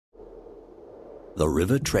The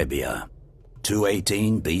River Trebia,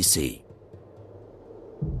 218 BC.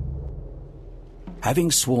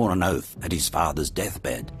 Having sworn an oath at his father's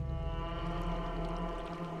deathbed,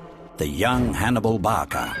 the young Hannibal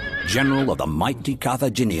Barca, general of the mighty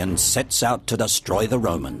Carthaginians, sets out to destroy the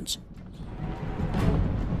Romans.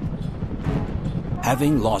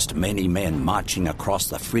 Having lost many men marching across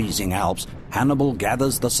the freezing Alps, Hannibal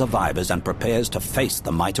gathers the survivors and prepares to face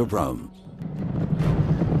the might of Rome.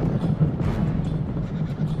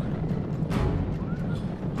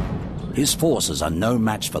 His forces are no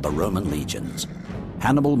match for the Roman legions.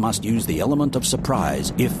 Hannibal must use the element of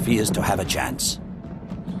surprise if he is to have a chance.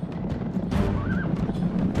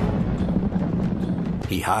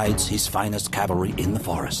 He hides his finest cavalry in the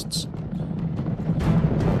forests,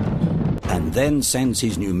 and then sends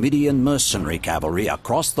his Numidian mercenary cavalry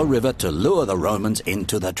across the river to lure the Romans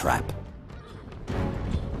into the trap.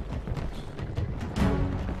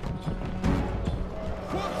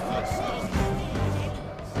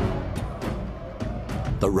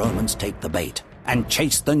 The Romans take the bait and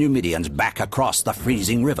chase the Numidians back across the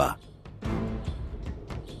freezing river.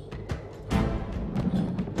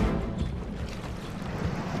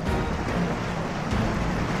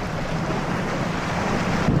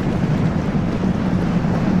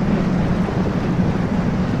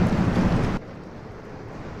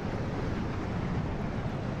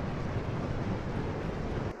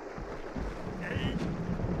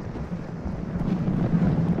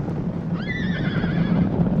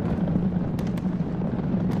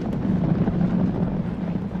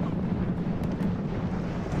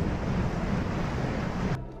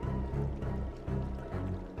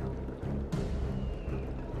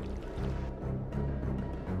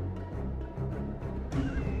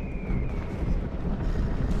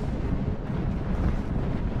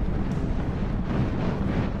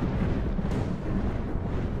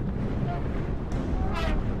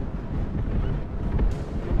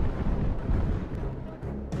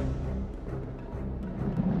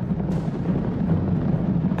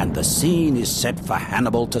 And the scene is set for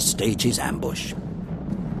Hannibal to stage his ambush.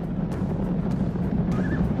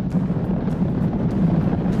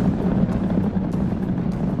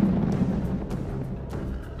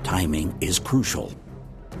 Timing is crucial.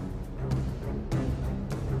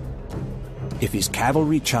 If his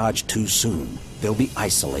cavalry charge too soon, they'll be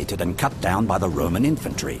isolated and cut down by the Roman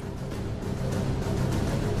infantry.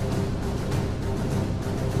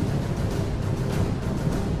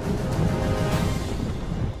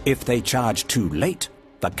 If they charge too late,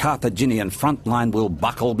 the Carthaginian front line will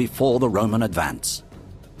buckle before the Roman advance.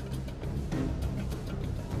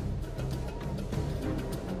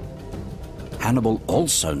 Hannibal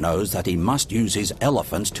also knows that he must use his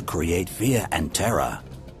elephants to create fear and terror.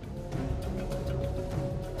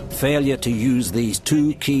 Failure to use these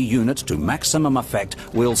two key units to maximum effect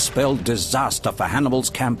will spell disaster for Hannibal's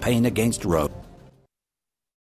campaign against Rome.